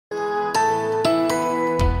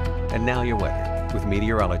And now your weather with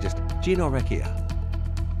meteorologist Gino Recchia.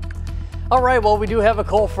 All right, well, we do have a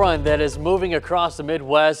cold front that is moving across the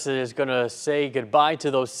Midwest and is going to say goodbye to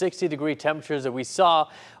those 60-degree temperatures that we saw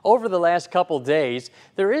over the last couple days.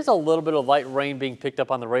 There is a little bit of light rain being picked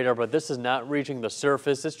up on the radar, but this is not reaching the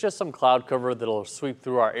surface. It's just some cloud cover that'll sweep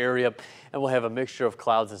through our area, and we'll have a mixture of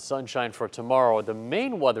clouds and sunshine for tomorrow. The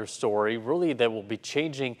main weather story really that will be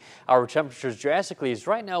changing our temperatures drastically is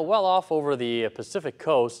right now well off over the Pacific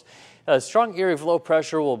coast. A strong area of low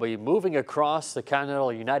pressure will be moving across the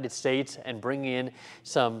continental United States and bringing in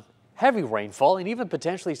some heavy rainfall and even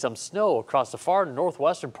potentially some snow across the far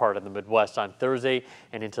northwestern part of the Midwest on Thursday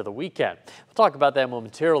and into the weekend. We'll talk about that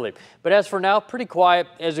momentarily. But as for now, pretty quiet.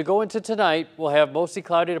 As we go into tonight, we'll have mostly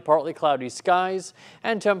cloudy to partly cloudy skies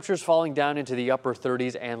and temperatures falling down into the upper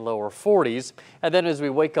 30s and lower 40s. And then as we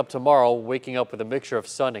wake up tomorrow, waking up with a mixture of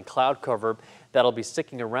sun and cloud cover that'll be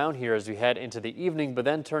sticking around here as we head into the evening, but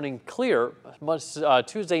then turning clear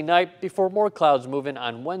Tuesday night before more clouds move in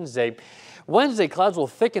on Wednesday. Wednesday, clouds will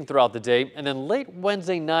thicken throughout the day, and then late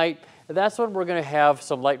Wednesday night, that's when we're going to have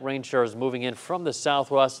some light rain showers moving in from the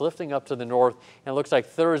southwest, lifting up to the north. And it looks like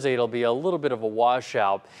Thursday it'll be a little bit of a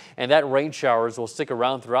washout, and that rain showers will stick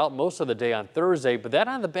around throughout most of the day on Thursday. But then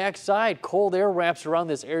on the backside, cold air wraps around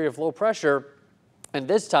this area of low pressure, and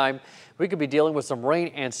this time we could be dealing with some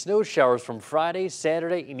rain and snow showers from Friday,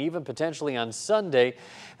 Saturday, and even potentially on Sunday.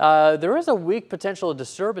 There is a weak potential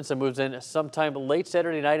disturbance that moves in sometime late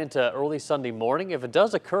Saturday night into early Sunday morning. If it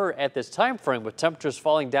does occur at this time frame with temperatures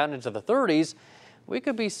falling down into the 30s, we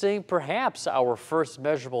could be seeing perhaps our first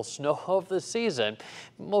measurable snow of the season.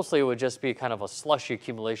 Mostly it would just be kind of a slushy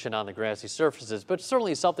accumulation on the grassy surfaces, but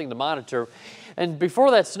certainly something to monitor. And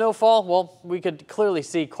before that snowfall, well, we could clearly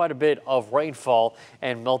see quite a bit of rainfall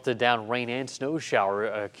and melted down rain and snow shower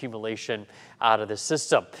accumulation out of the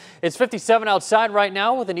system. It's 57 outside right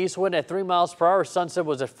now with an east wind at 3 miles per hour. Sunset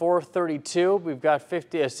was at 4:32. We've got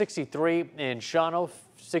 63 in Shawano,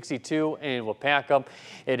 62 in Wapaka.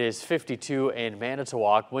 It is 52 in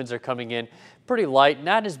Manitowoc. Winds are coming in pretty light,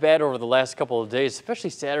 not as bad over the last couple of days,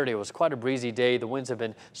 especially Saturday. It was quite a breezy day. The winds have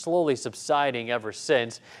been slowly subsiding ever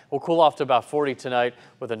since. We'll cool off to about 40 tonight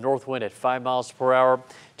with a north wind at 5 miles per hour.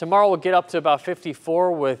 Tomorrow we'll get up to about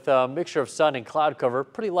 54 with a mixture of sun and cloud cover.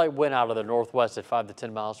 Pretty light wind out of the northwest at 5 to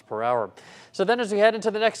 10 miles per hour. So then as we head into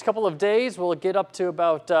the next couple of days, we'll get up to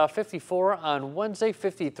about 54 on Wednesday.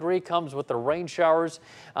 53 comes with the rain showers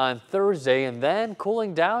on Thursday, and then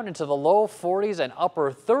cooling down into the low 40s and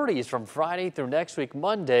upper 30s from Friday through next week,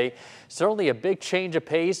 Monday. Certainly a big change of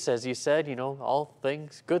pace. As you said, you know, all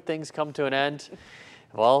things, good things come to an end.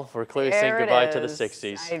 Well, we're clearly saying goodbye to the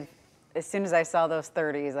 60s. As soon as I saw those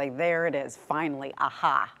 30s, like, there it is, finally,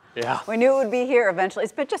 aha. Yeah. We knew it would be here eventually.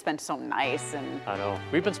 It's just been so nice. And I know.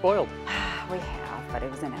 We've been spoiled. We have, but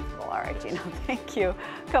it was inevitable. All right, Gino, thank you.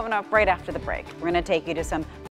 Coming up right after the break, we're going to take you to some